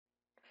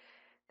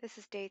This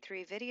is day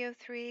 3, video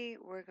 3.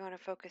 We're going to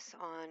focus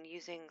on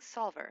using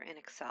Solver in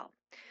Excel.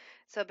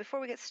 So before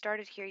we get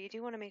started here, you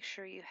do want to make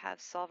sure you have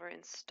Solver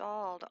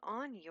installed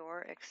on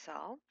your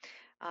Excel.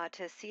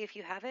 To see if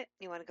you have it,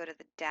 you want to go to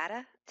the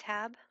Data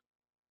tab,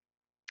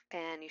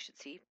 and you should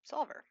see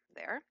Solver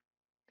there.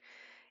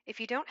 If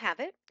you don't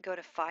have it, go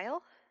to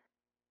File,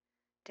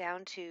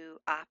 down to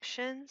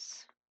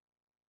Options,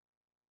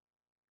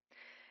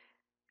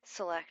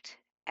 select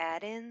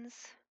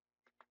Add-ins,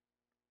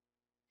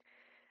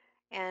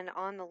 and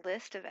on the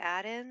list of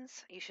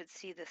add-ins, you should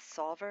see the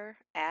Solver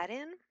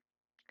add-in,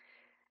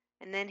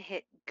 and then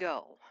hit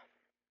Go,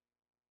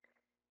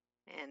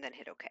 and then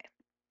hit OK.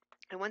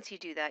 And once you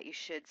do that, you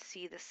should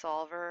see the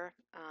solver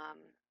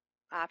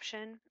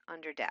option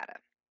under data.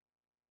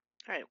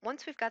 All right,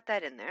 once we've got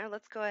that in there,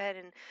 let's go ahead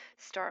and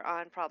start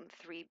on problem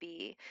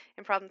 3b.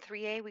 In problem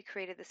 3a, we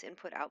created this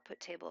input-output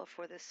table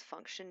for this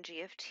function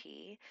g of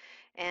t,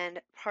 and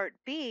part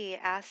b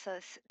asks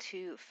us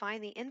to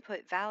find the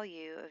input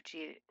value of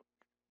g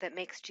that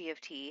makes g of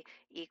t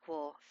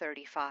equal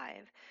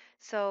 35.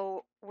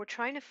 So we're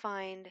trying to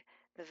find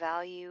the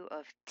value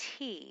of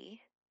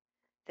t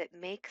that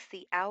makes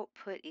the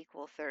output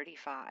equal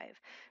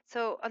 35.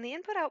 So on the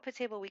input-output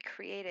table we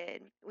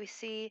created, we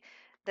see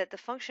that the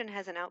function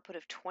has an output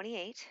of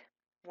 28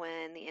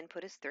 when the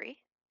input is 3,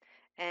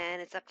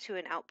 and it's up to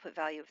an output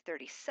value of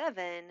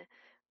 37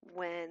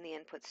 when the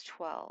input's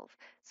 12.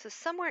 So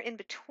somewhere in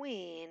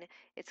between,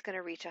 it's going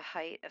to reach a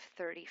height of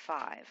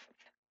 35.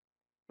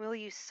 We'll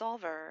use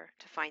Solver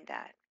to find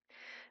that.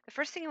 The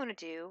first thing I want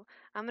to do,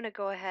 I'm going to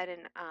go ahead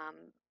and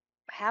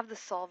have the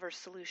Solver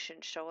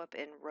solution show up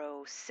in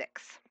row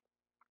 6.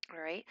 All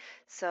right,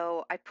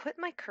 so I put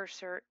my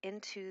cursor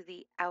into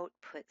the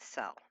output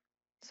cell.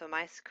 So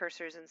my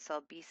cursor is in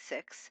cell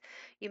B6.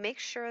 You make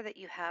sure that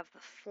you have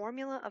the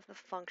formula of the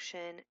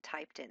function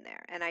typed in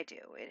there, and I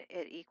do.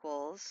 It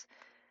equals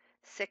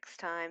 6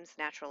 times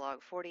natural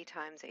log 40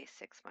 times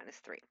a6 minus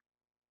 3.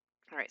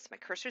 All right, so my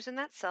cursor's in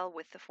that cell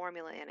with the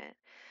formula in it.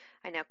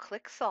 I now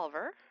click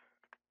Solver.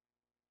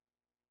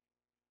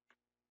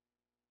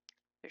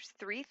 There's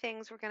 3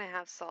 things we're going to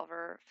have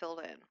Solver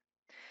filled in.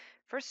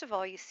 First of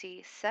all, you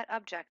see set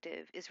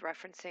objective is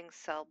referencing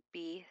cell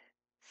B6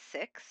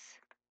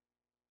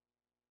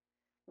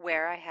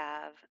 where I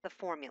have the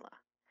formula.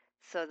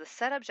 So the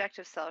set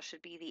objective cell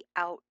should be the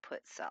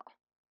output cell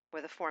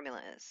where the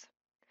formula is.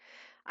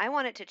 I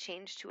want it to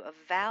change to a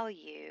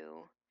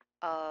value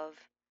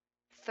of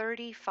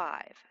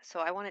 35. So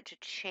I want it to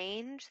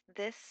change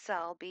this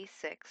cell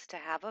B6 to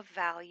have a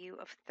value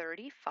of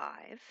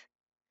 35.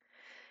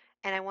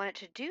 And I want it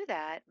to do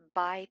that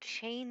by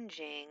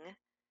changing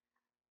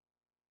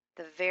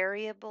the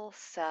variable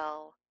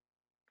cell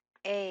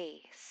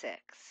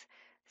A6.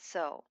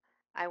 So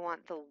I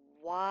want the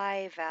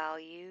Y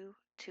value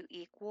to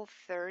equal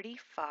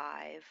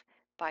 35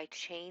 by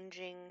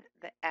changing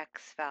the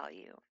X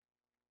value.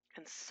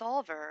 And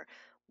Solver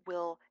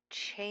will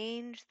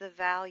change the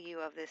value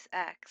of this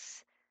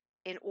X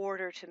in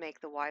order to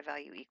make the Y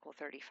value equal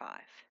 35. All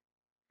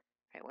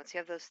right, once you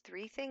have those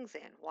 3 things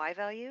in, Y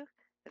value,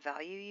 the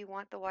value you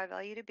want the Y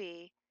value to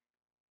be,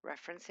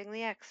 referencing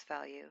the X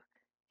value,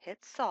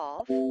 hit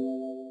Solve.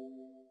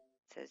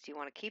 It says, do you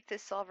want to keep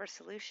this solver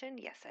solution?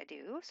 Yes, I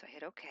do. So I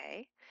hit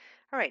OK.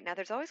 All right, now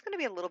there's always going to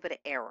be a little bit of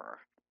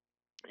error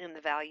in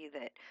the value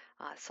that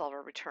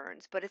solver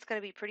returns, but it's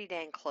going to be pretty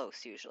dang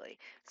close usually.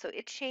 So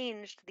it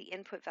changed the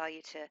input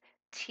value to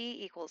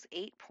t equals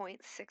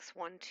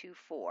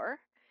 8.6124,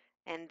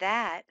 and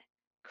that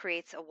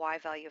creates a y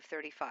value of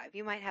 35.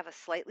 You might have a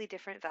slightly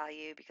different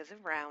value because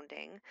of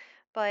rounding,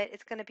 but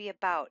it's going to be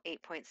about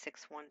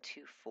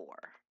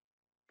 8.6124.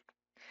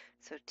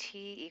 So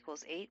t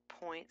equals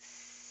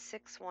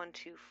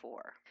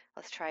 8.6124.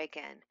 Let's try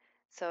again.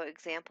 So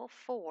example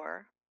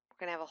 4, we're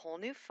going to have a whole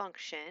new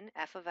function,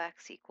 f of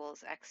x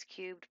equals x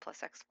cubed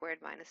plus x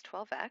squared minus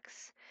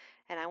 12x.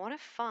 And I want to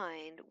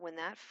find when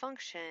that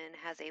function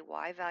has a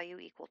y value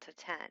equal to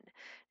 10.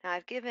 Now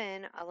I've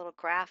given a little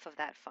graph of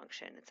that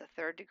function. It's a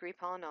third degree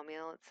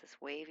polynomial. It's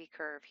this wavy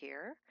curve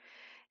here.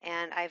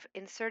 And I've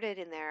inserted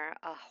in there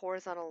a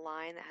horizontal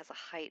line that has a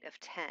height of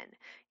 10.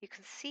 You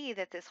can see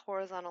that this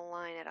horizontal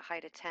line at a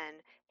height of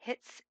 10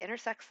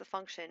 intersects the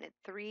function in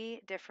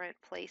 3 different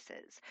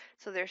places.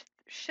 So there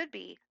should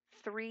be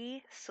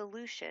 3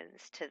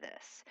 solutions to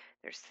this.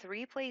 There's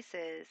 3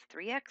 places,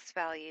 3 x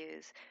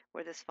values,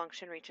 where this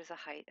function reaches a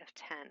height of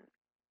 10.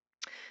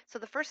 So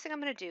the first thing I'm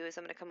going to do is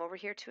I'm going to come over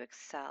here to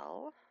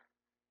Excel.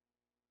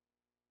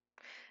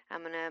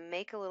 I'm going to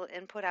make a little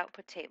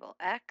input-output table,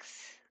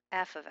 x,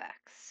 f of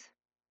x.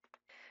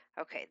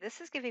 Okay,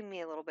 this is giving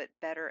me a little bit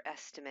better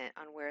estimate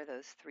on where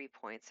those 3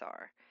 points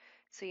are.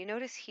 So you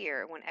notice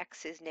here, when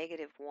x is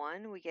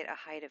 -1, we get a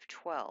height of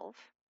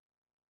 12.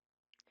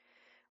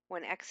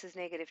 When x is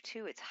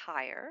 -2, it's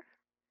higher.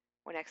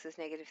 When x is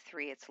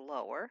 -3, it's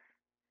lower.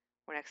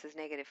 When x is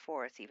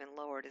 -4, it's even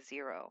lower to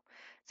 0.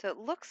 So it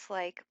looks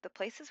like the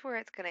places where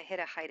it's going to hit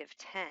a height of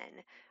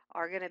 10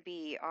 are going to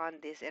be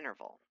on this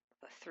interval.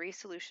 The 3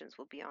 solutions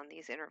will be on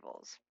these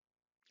intervals.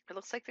 It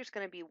looks like there's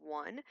going to be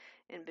 1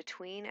 in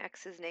between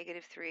x is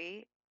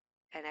 -3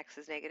 and x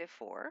is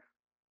 -4.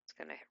 It's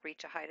going to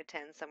reach a height of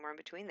 10 somewhere in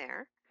between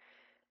there.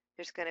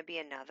 There's going to be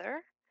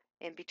another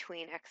in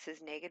between x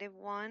is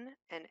 -1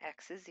 and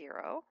x is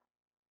 0.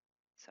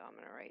 So I'm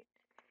going to write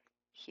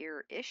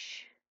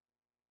here-ish,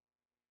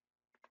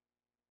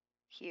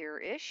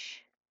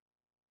 here-ish.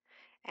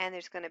 And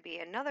there's going to be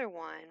another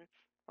one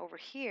over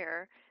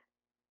here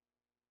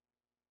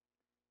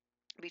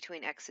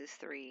between x is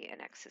 3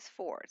 and x is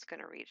 4. It's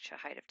going to reach a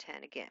height of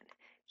 10 again,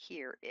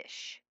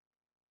 here-ish.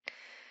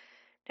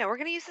 Now we're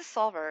going to use the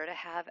solver to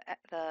have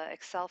the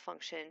Excel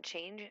function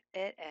change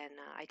it and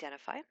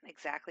identify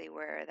exactly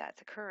where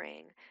that's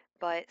occurring.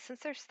 But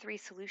since there's 3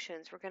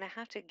 solutions, we're going to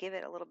have to give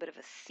it a little bit of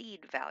a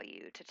seed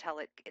value to tell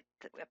it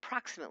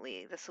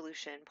approximately the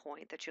solution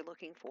point that you're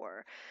looking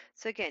for.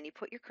 So again, you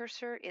put your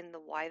cursor in the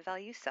Y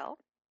value cell,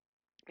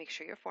 make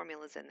sure your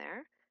formula is in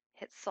there,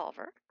 hit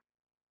solver.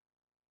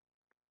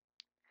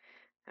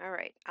 All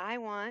right, I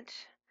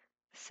want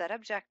the set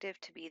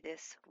objective to be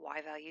this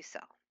Y value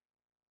cell.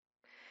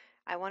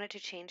 I want it to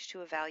change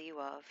to a value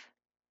of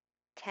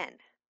 10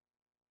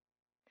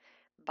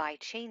 by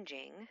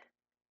changing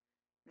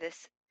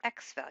this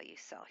X value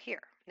cell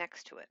here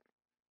next to it.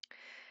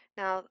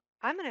 Now,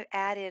 I'm going to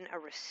add in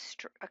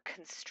a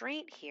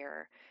constraint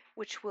here,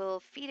 which will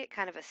feed it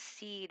kind of a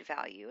seed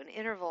value, an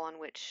interval on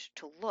which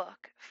to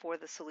look for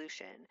the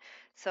solution.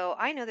 So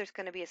I know there's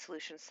going to be a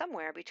solution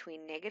somewhere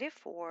between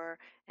 -4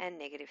 and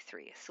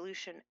 -3, a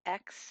solution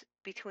X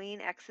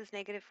between X is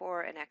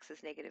 -4 and X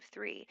is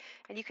 -3.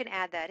 And you can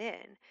add that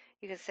in.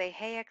 You can say,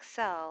 hey,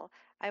 Excel,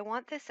 I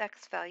want this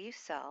X value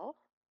cell,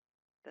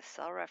 the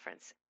cell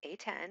reference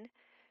A10,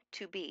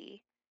 to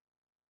be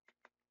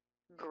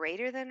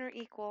greater than or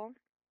equal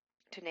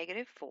to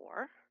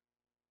 -4.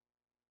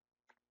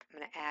 I'm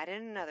going to add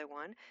in another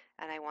one,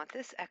 and I want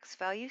this X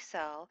value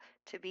cell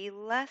to be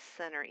less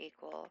than or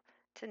equal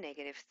to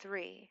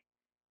 -3.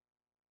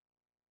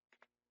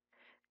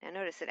 Now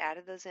notice it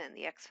added those in.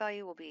 The X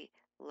value will be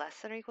less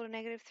than or equal to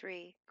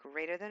 -3,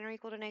 greater than or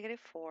equal to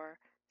 -4,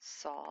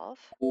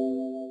 solve,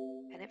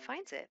 and it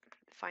finds it.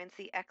 It finds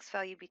the X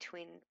value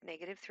between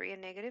 -3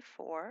 and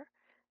 -4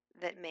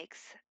 that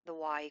makes the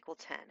y equal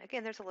 10.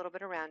 Again, there's a little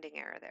bit of rounding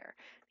error there.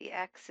 The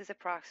x is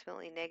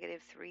approximately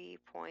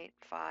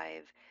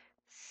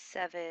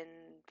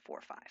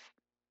 -3.5745.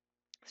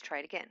 Let's try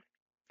it again.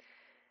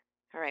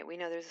 All right, we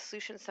know there's a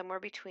solution somewhere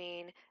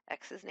between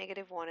x is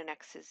 -1 and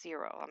x is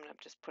 0. I'm going to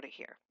just put it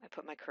here. I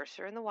put my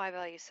cursor in the y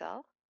value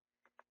cell,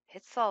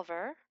 hit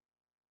solver,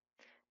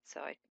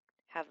 so I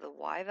have the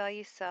y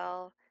value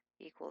cell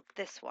equal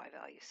this y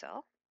value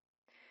cell.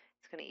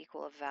 It's going to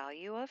equal a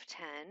value of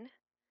 10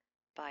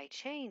 by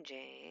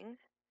changing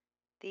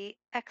the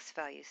X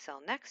value cell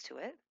next to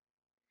it.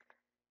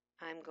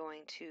 I'm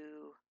going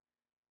to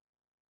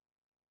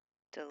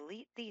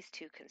delete these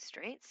 2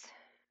 constraints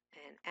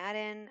and add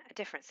in a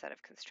different set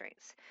of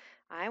constraints.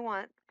 I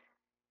want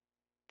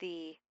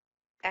the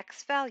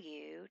X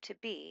value to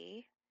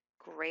be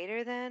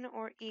greater than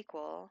or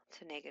equal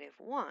to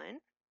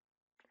 -1,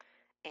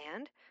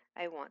 and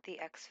I want the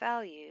X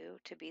value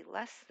to be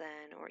less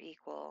than or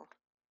equal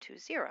to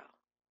 0.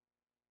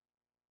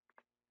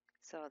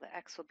 So the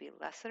X will be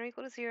less than or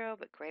equal to 0,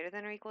 but greater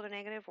than or equal to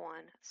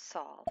 -1,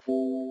 solve.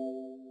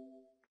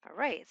 All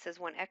right, it says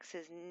when x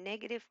is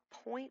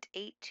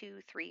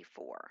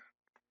 -0.8234.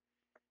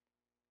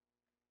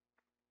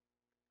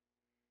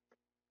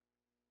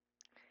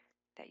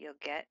 That you'll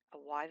get a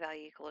y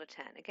value equal to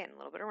 10. Again, a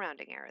little bit of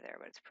rounding error there,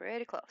 but it's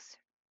pretty close.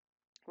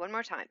 One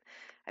more time.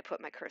 I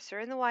put my cursor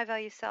in the y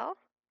value cell,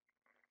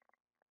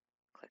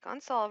 click on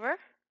solver.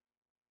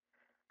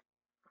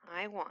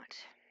 I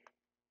want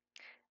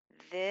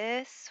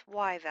this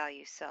y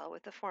value cell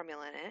with the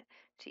formula in it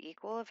to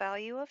equal a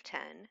value of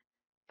 10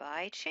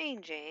 by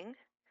changing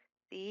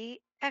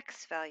the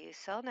x value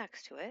cell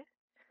next to it.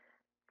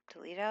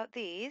 Delete out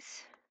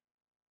these.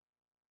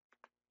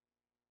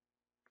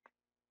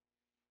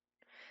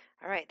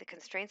 All right, the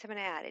constraints I'm going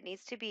to add, it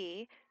needs to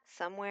be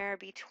somewhere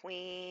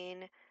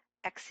between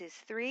x is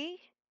 3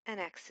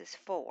 and x is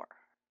 4.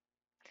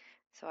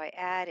 So I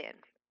add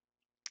in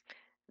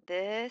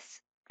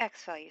this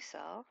x value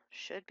cell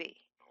should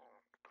be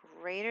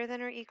greater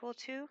than or equal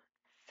to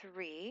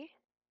 3,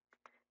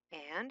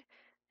 and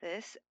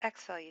this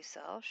x value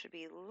cell should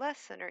be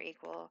less than or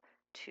equal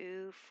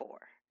to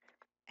 4.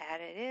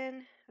 Add it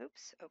in,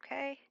 oops,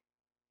 okay.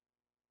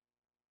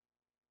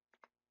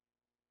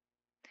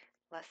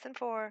 Less than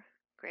 4,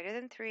 greater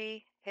than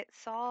 3, hit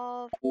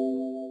solve,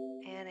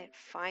 and it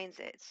finds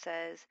it. It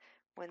says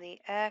when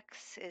the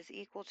x is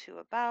equal to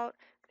about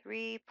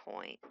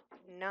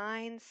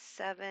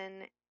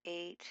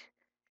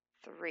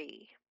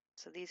 3.9783.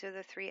 So these are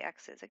the 3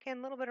 x's. Again,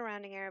 a little bit of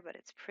rounding error, but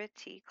it's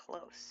pretty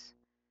close.